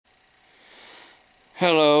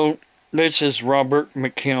Hello, this is Robert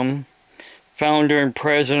McKim, founder and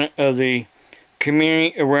president of the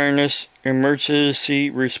Community Awareness Emergency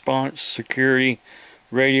Response Security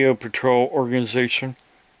Radio Patrol Organization,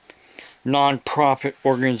 non-profit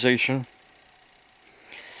organization,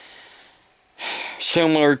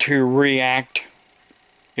 similar to REACT,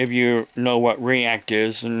 if you know what REACT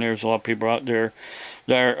is, and there's a lot of people out there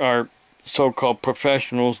that are so-called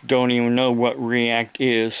professionals don't even know what REACT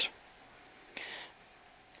is.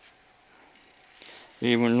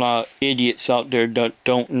 Even a lot of idiots out there that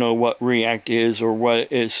don't know what REACT is or what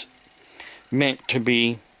it is meant to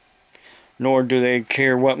be, nor do they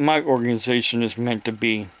care what my organization is meant to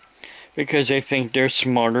be, because they think they're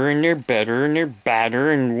smarter and they're better and they're badder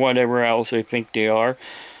and whatever else they think they are.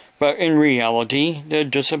 But in reality, they're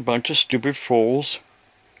just a bunch of stupid fools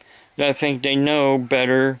that think they know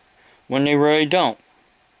better when they really don't.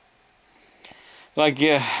 Like,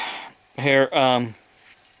 yeah, here,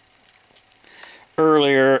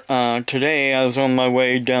 earlier today, I was on my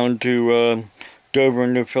way down to Dover,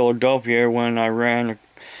 New Philadelphia, when I ran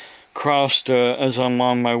across, as I'm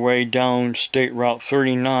on my way down State Route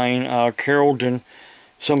 39, Carroll.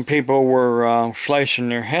 Some people were flashing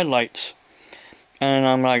their headlights, and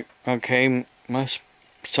I'm like, okay, must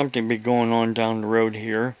something be going on down the road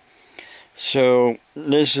here. So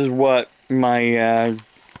this is what my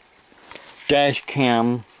dash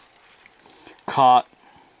cam caught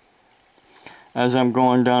as I'm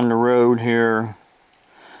going down the road here.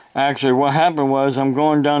 Actually, what happened was I'm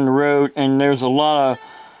going down the road and there's a lot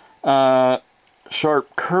of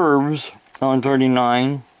sharp curves on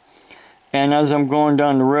 39, and as I'm going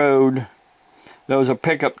down the road, there was a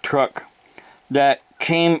pickup truck that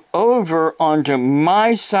came over onto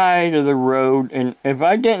my side of the road, and if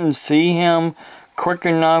I didn't see him quick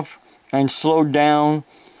enough and slow down,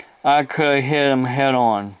 I could have hit him head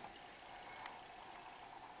on.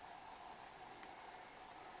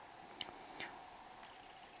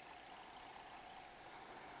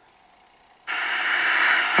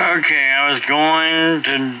 Okay, I was going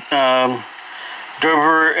to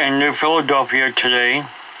Dover and New Philadelphia today,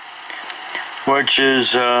 which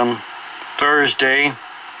is Thursday,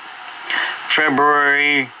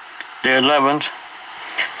 February the 11th,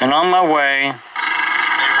 and on my way,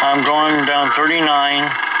 I'm going down 39.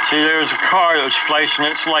 See, there's a car that's flashing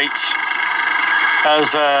its lights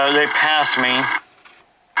as they pass me.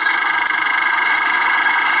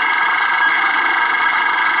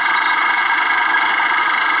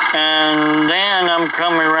 And then I'm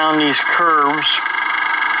coming around these curves,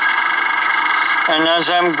 and as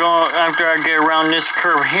I'm going, after I get around this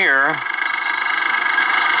curve here,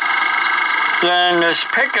 then this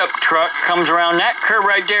pickup truck comes around that curve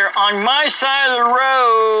right there on my side of the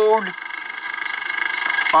road.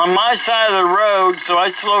 On my side of the road, so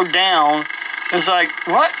I slowed down. It's like,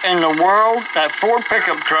 what in the world? That Ford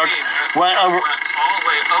pickup truck went over. Went all the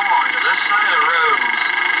way over onto this side of the road.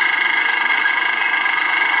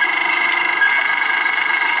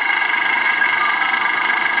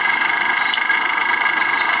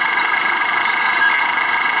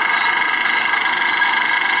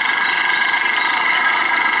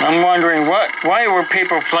 I'm wondering why were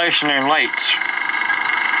people flashing their lights?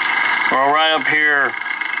 Well, right up here,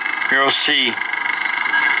 you'll see.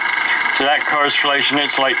 So that car's flashing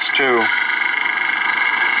its lights too.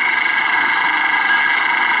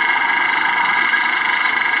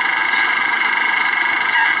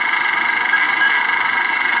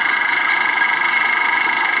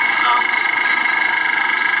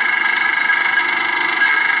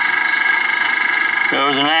 There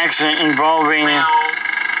was an accident involving...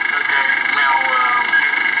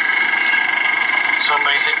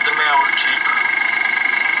 Somebody hit the mail jeep.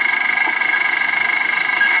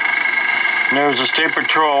 There was a state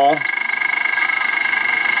patrol,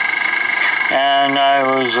 and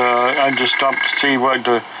I just stopped to see what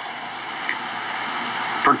the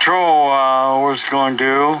patrol was going to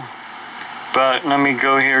do. But let me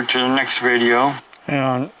go here to the next video.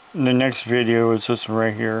 And the next video is this one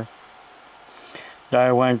right here that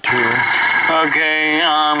I went to. Okay,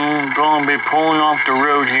 I'm going to be pulling off the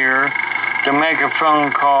road here to make a phone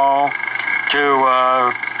call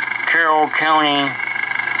to Carroll County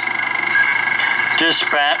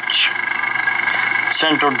Dispatch,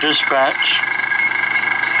 Central Dispatch,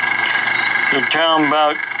 to tell them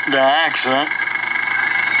about the accident.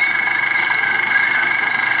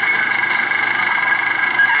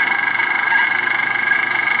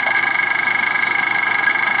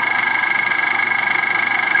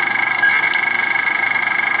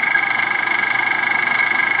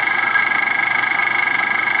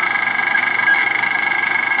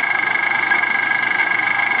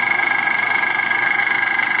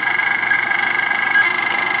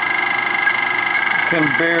 can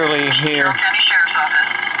barely hear. Carroll County Sheriff's Office.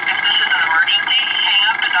 If this is an emergency, hang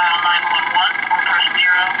up and dial 911 or press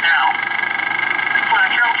 0 now. For the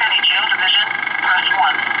Carroll County Jail Division, press 1.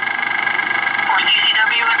 For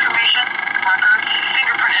CCW information, records,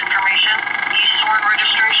 fingerprint information, e-sworn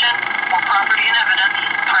registration, or property and evidence,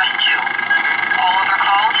 press 2. All other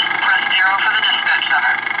calls, press 0 for the dispatch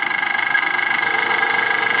center.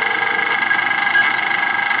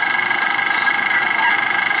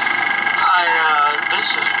 This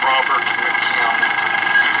is Robert McKim.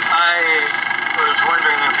 I was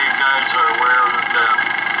wondering if you guys are aware of the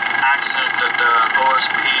accident that the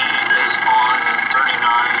OSP is on 39.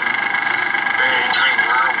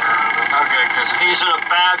 Okay, because he's in a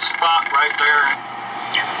bad spot right there.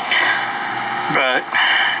 But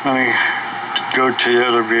let me go to the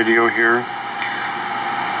other video here.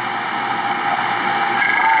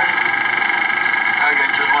 I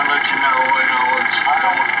just want to let you know, it's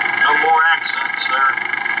no more accidents there.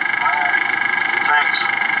 Thanks.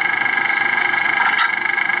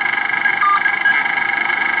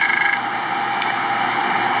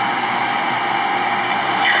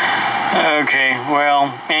 Okay, well,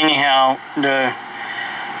 anyhow, they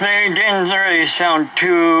didn't really sound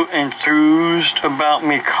too enthused about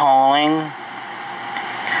me calling,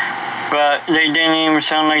 but they didn't even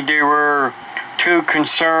sound like they were too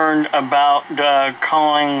concerned about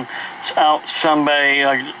calling out somebody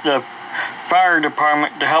like the fire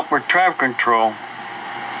department to help with traffic control.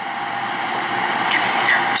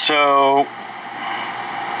 So,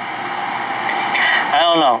 I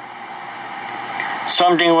don't know.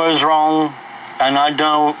 Something was wrong, and I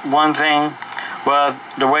know one thing. Well,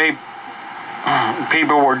 the way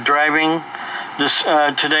people were driving this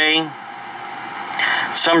today,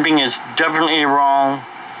 something is definitely wrong.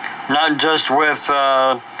 Not just with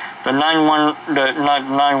not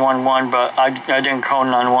 911, but I didn't call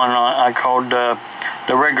 911. I called the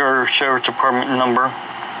regular sheriff's department number.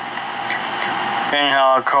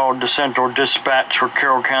 Anyhow, I called the central dispatch for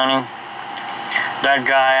Carroll County. That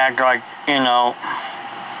guy acted like,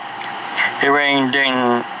 he really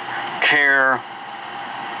didn't care.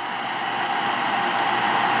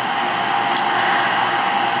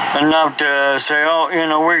 Enough to say, oh,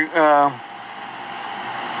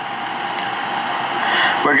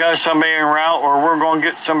 we got somebody en route, or we're going to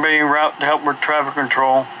get somebody en route to help with traffic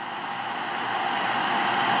control.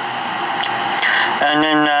 And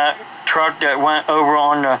then that truck that went over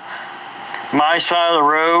on my side of the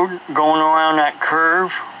road, going around that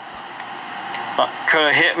curve,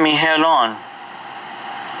 could have hit me head on.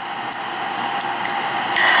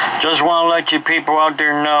 Just want to let you people out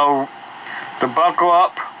there know to buckle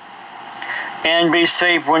up and be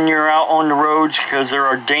safe when you're out on the roads, because there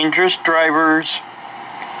are dangerous drivers,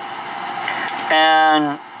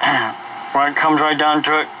 and when it comes right down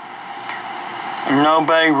to it,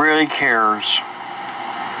 nobody really cares.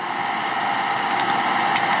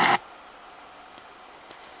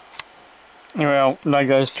 Well,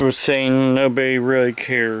 like I was saying, nobody really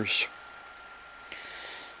cares.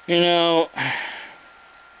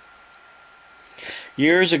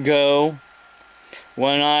 Years ago,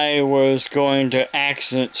 when I was going to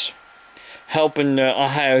accidents, helping the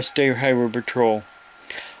Ohio State Highway Patrol,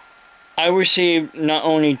 I received not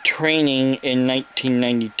only training in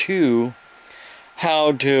 1992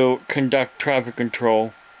 how to conduct traffic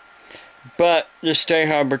control, but the State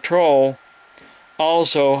Highway Patrol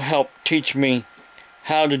also helped teach me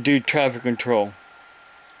how to do traffic control.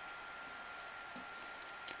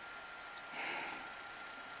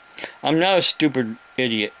 I'm not a stupid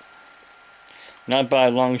idiot. Not by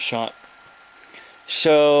a long shot.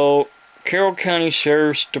 So, Carroll County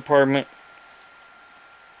Sheriff's Department,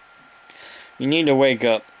 you need to wake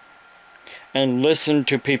up and listen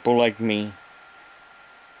to people like me.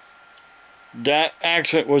 That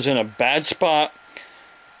accident was in a bad spot.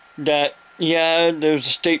 That, yeah, there was a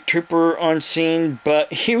state trooper on scene,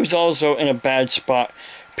 but he was also in a bad spot.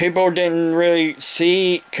 People didn't really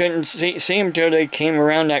couldn't see him until they came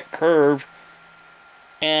around that curve,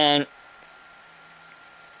 and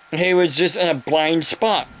he was just in a blind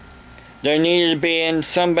spot. There needed to be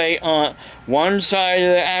somebody on one side of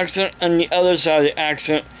the accident and the other side of the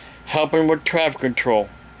accident helping with traffic control.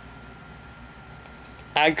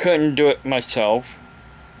 I couldn't do it myself.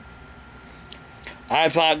 I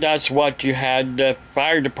thought that's what you had the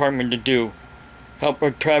fire department to do. Help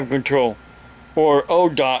with traffic control. Or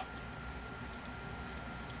ODOT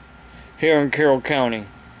here in Carroll County.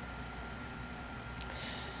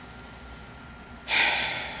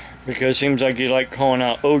 Because it seems like you like calling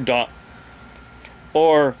out ODOT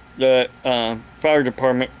or the fire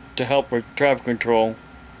department to help with traffic control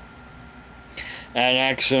and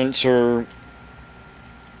accidents or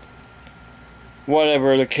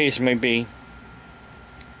whatever the case may be.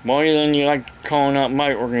 More than you like calling out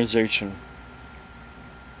my organization.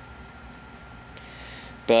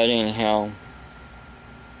 But anyhow,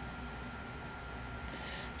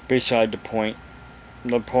 beside the point.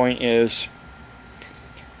 The point is,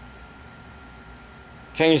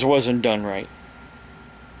 things wasn't done right.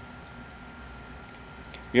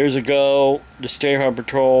 Years ago, the State Highway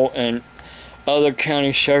Patrol and other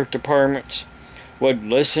county sheriff departments would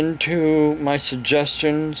listen to my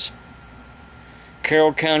suggestions.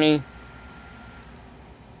 Carroll County,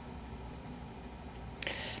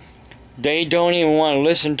 they don't even want to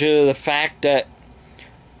listen to the fact that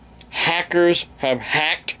hackers have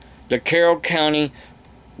hacked the Carroll County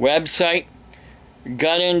website,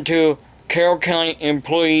 got into Carroll County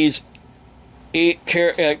employees'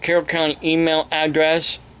 Carroll County email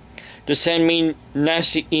address to send me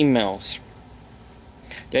nasty emails.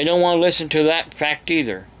 They don't want to listen to that fact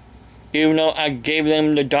either, even though I gave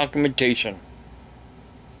them the documentation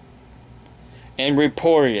and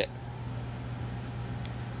reported it.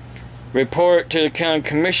 Report to the county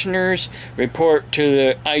commissioners, report to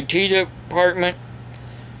the IT department.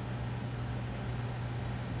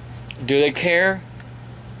 Do they care?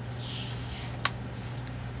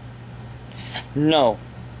 No,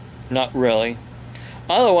 not really.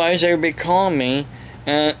 Otherwise, they would be calling me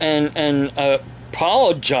and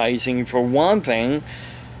apologizing for one thing.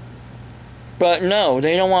 But no,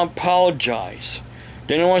 they don't want to apologize.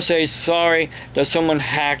 They don't want to say sorry that someone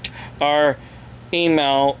hacked our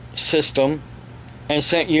email system and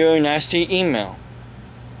sent you a nasty email.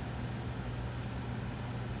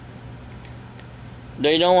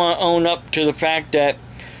 They don't want to own up to the fact that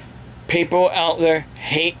people out there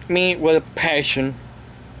hate me with a passion.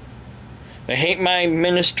 They hate my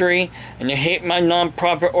ministry and they hate my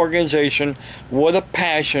non-profit organization with a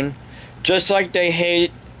passion, just like they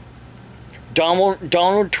hate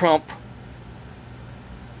Donald Trump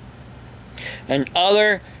and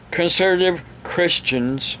other conservative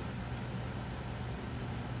Christians.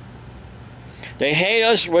 They hate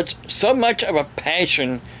us with so much of a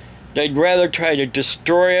passion, they'd rather try to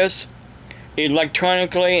destroy us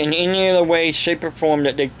electronically in any other way, shape, or form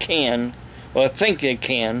that they can, or think they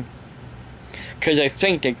can, because they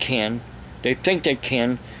think they can. They think they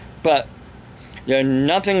can, but they're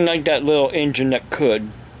nothing like that little engine that could.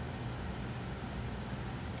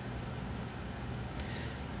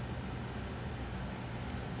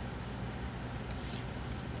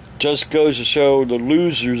 Just goes to show the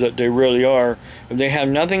losers that they really are. If they have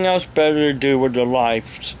nothing else better to do with their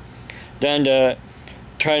lives than to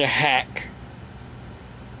try to hack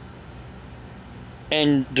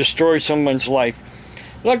and destroy someone's life.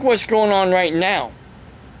 Look what's going on right now.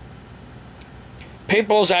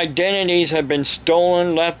 People's identities have been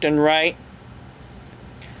stolen left and right.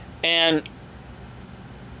 And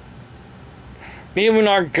even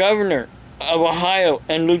our governor of Ohio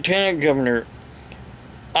and lieutenant governor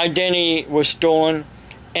identity was stolen,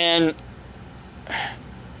 and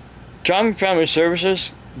Job and Family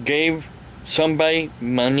Services gave somebody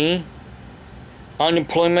money,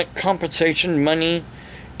 unemployment compensation money,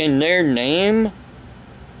 in their name.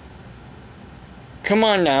 Come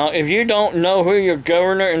on now, if you don't know who your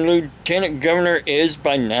governor and lieutenant governor is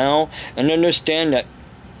by now, and understand that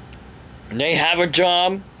they have a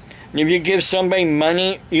job, and if you give somebody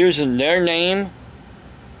money using their name,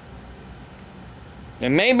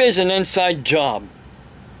 and maybe it's an inside job.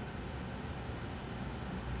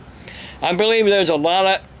 I believe there's a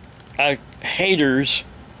lot of haters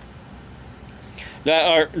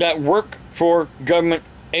that work for government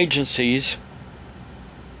agencies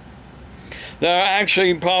that are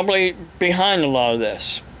actually probably behind a lot of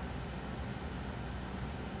this.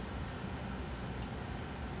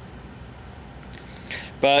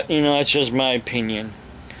 But, you know, that's just my opinion.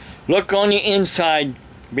 Look on the inside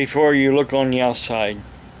before you look on the outside.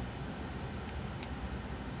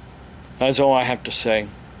 That's all I have to say.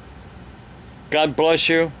 God bless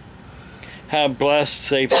you. Have a blessed,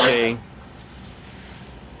 safe day.